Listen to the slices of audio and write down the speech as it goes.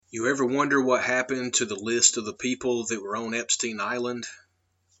You ever wonder what happened to the list of the people that were on Epstein Island?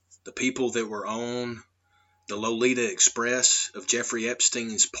 The people that were on the Lolita Express of Jeffrey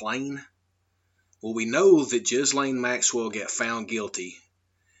Epstein's plane? Well, we know that Ghislaine Maxwell got found guilty.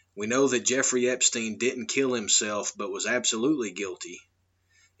 We know that Jeffrey Epstein didn't kill himself but was absolutely guilty.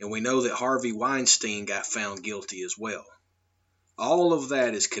 And we know that Harvey Weinstein got found guilty as well. All of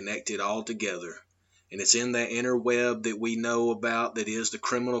that is connected all together. And it's in that inner web that we know about that is the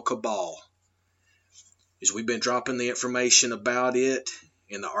criminal cabal. As we've been dropping the information about it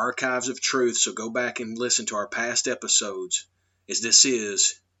in the archives of truth, so go back and listen to our past episodes, as this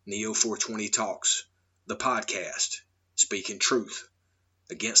is Neo 420 Talks, the podcast, speaking truth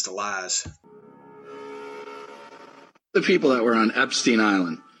against the lies. The people that were on Epstein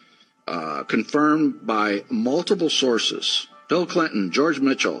Island, confirmed by multiple sources: Bill Clinton, George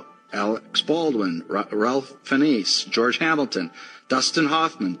Mitchell, Alex Baldwin, Ralph Fiennes, George Hamilton, Dustin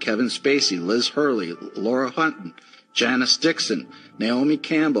Hoffman, Kevin Spacey, Liz Hurley, Laura Hutton, Janice Dixon, Naomi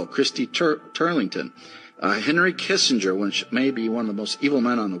Campbell, Christy Turlington, Henry Kissinger, which may be one of the most evil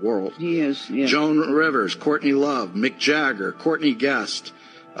men on the world. He is, yes. Joan Rivers, Courtney Love, Mick Jagger, Courtney Guest,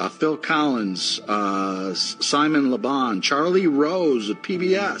 Phil Collins, Simon Le Bon, Charlie Rose of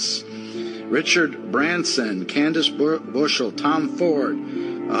PBS, Richard Branson, Candace Bushel, Tom Ford,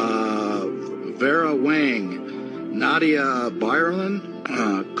 Vera Wang, Nadia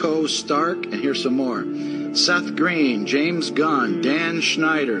Byerlin, Co Stark, and here's some more: Seth Green, James Gunn, Dan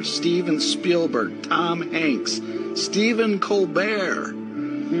Schneider, Steven Spielberg, Tom Hanks, Stephen Colbert,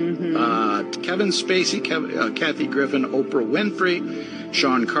 Kevin Spacey, Kathy Griffin, Oprah Winfrey,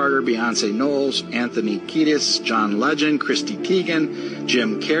 Sean Carter, Beyonce Knowles, Anthony Kiedis, John Legend, Christy Teigen,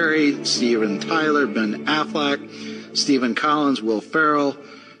 Jim Carrey, Steven Tyler, Ben Affleck, Stephen Collins, Will Ferrell,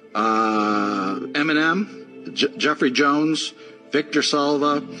 Eminem, Jeffrey Jones, Victor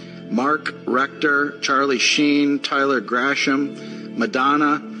Salva, Mark Rector, Charlie Sheen, Tyler Grasham,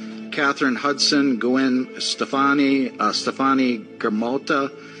 Madonna, Catherine Hudson, Gwen Stefani, Stefani Germota,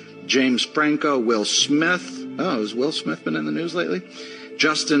 James Franco, Will Smith. Oh, has Will Smith been in the news lately?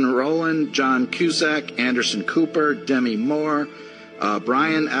 Justin Rowland, John Cusack, Anderson Cooper, Demi Moore,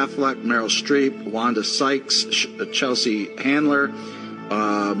 Brian Affleck, Meryl Streep, Wanda Sykes, Chelsea Handler,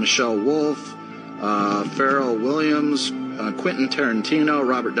 Michelle Wolf, Pharrell Williams, Quentin Tarantino,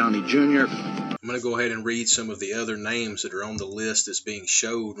 Robert Downey Jr. I'm going to go ahead and read some of the other names that are on the list that's being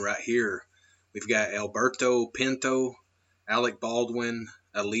showed right here. We've got Alberto Pinto, Alec Baldwin,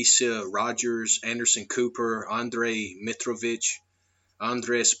 Alicia Rogers, Anderson Cooper, Andrei Mitrovich,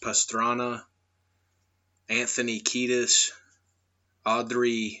 Andres Pastrana, Anthony Kiedis,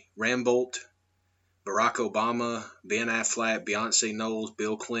 Audrey Rambolt, Barack Obama, Ben Affleck, Beyonce Knowles,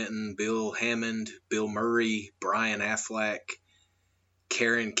 Bill Clinton, Bill Hammond, Bill Murray, Brian Affleck,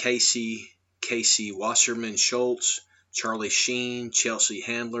 Karen Casey, Casey Wasserman Schultz, Charlie Sheen, Chelsea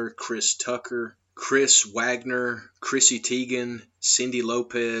Handler, Chris Tucker, Chris Wagner, Chrissy Teigen, Cindy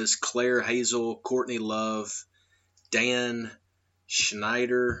Lopez, Claire Hazel, Courtney Love, Dan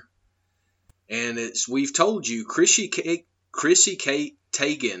Schneider, and we've told you, Chrissy Kate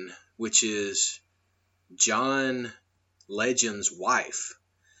Teigen, which is John Legend's wife,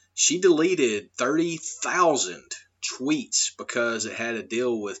 she deleted 30,000 tweets because it had to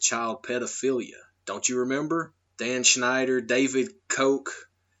deal with child pedophilia. Don't you remember? Dan Schneider, David Koch,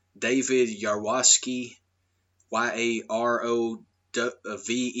 David Yarwoski,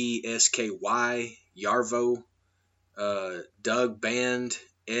 Yarovesky, Yarvo, Doug Band,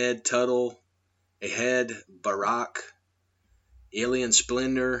 Ed Tuttle, Ahed Barak, Alien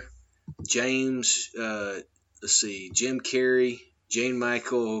Splendor, James, Jim Carrey, Jane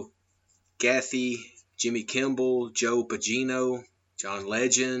Michael Gathy, Jimmy Kimball, Joe Pagino, John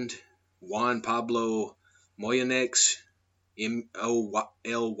Legend, Juan Pablo Moynex,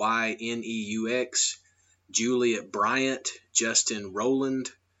 Molyneux, Juliet Bryant, Justin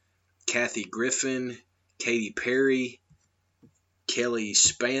Rowland, Kathy Griffin, Katy Perry, Kelly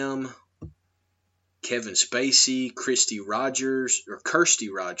Spam, Kevin Spacey, Kirsty Rogers,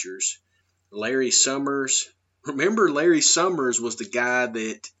 Larry Summers. Remember, Larry Summers was the guy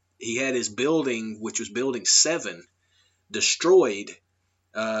that he had his building, which was Building 7, destroyed.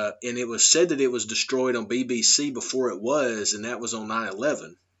 And it was said that it was destroyed on BBC before it was, and that was on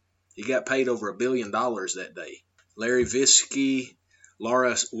 9/11. He got paid over $1 billion that day. Larry Visky,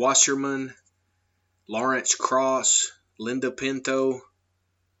 Laura Wasserman, Lawrence Cross, Linda Pinto,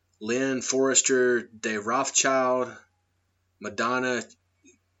 Lynn Forrester de Rothschild, Madonna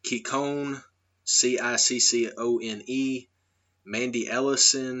Ciccone, Ciccone, Mandy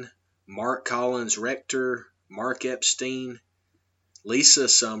Ellison, Mark Collins Rector, Mark Epstein, Lisa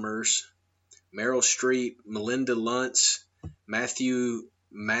Summers, Meryl Streep, Melinda Luntz, Matthew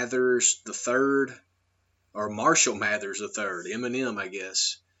Mathers III, or Marshall Mathers III, Eminem, I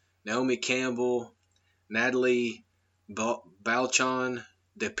guess, Naomi Campbell, Natalie Balchon,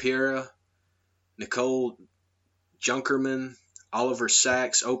 DePiera, Nicole Junkerman, Oliver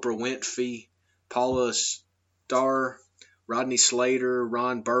Sacks, Oprah Winfrey, Paula Starr, Rodney Slater,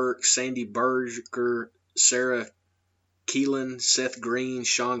 Ron Burke, Sandy Berger, Sarah Keelan, Seth Green,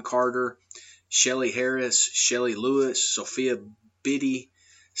 Sean Carter, Shelley Harris, Shelley Lewis, Sophia Biddy,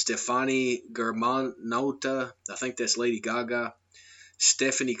 Stefani Germanotta, I think that's Lady Gaga,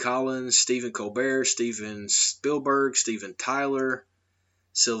 Stephanie Collins, Stephen Colbert, Steven Spielberg, Steven Tyler,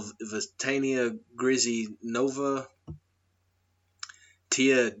 Sylvania Grizzy Nova,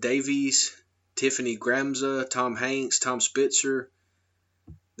 Tia Davies, Tiffany Gramza, Tom Hanks, Tom Spitzer.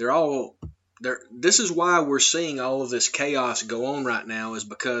 This is why we're seeing all of this chaos go on right now, is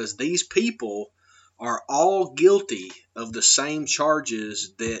because these people are all guilty of the same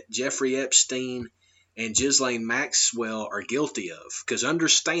charges that Jeffrey Epstein and Ghislaine Maxwell are guilty of. Because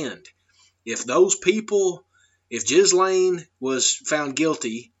understand, if Ghislaine was found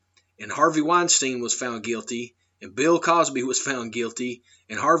guilty, and Harvey Weinstein was found guilty, and Bill Cosby was found guilty,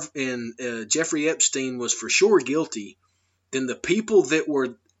 and Jeffrey Epstein was for sure guilty, then the people that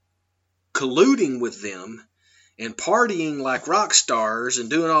were colluding with them and partying like rock stars and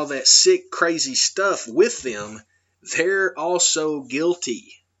doing all that sick, crazy stuff with them, they're also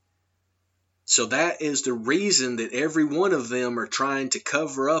guilty. So that is the reason that every one of them are trying to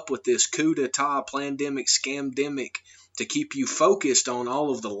cover up with this coup d'etat, pandemic, scamdemic, to keep you focused on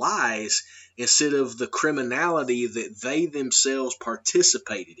all of the lies instead of the criminality that they themselves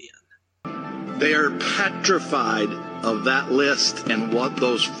participated in. They are petrified of that list and what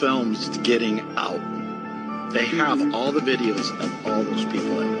those films getting out. They have all the videos of all those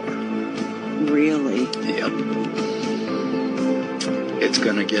people at war. Really? Yep. It's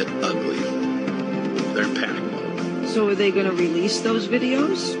going to get ugly. They're in panic mode. So are they going to release those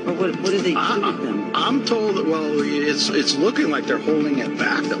videos? Or what do they do with them? I'm told that, well, it's looking like they're holding it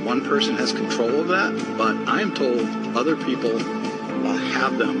back, that one person has control of that. But I'm told other people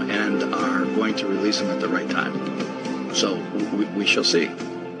have them and are going to release them at the right time. So we shall see.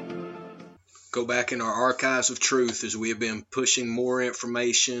 Go back in our archives of truth as we have been pushing more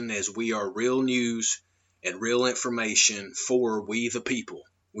information, as we are real news and real information for we the people.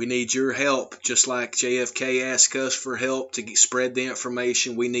 We need your help, just like JFK asked us for help to spread the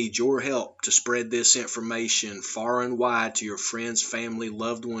information. We need your help to spread this information far and wide to your friends, family,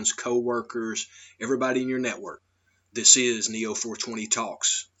 loved ones, co-workers, everybody in your network. This is Neo 420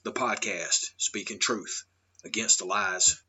 Talks, the podcast, speaking truth against the lies.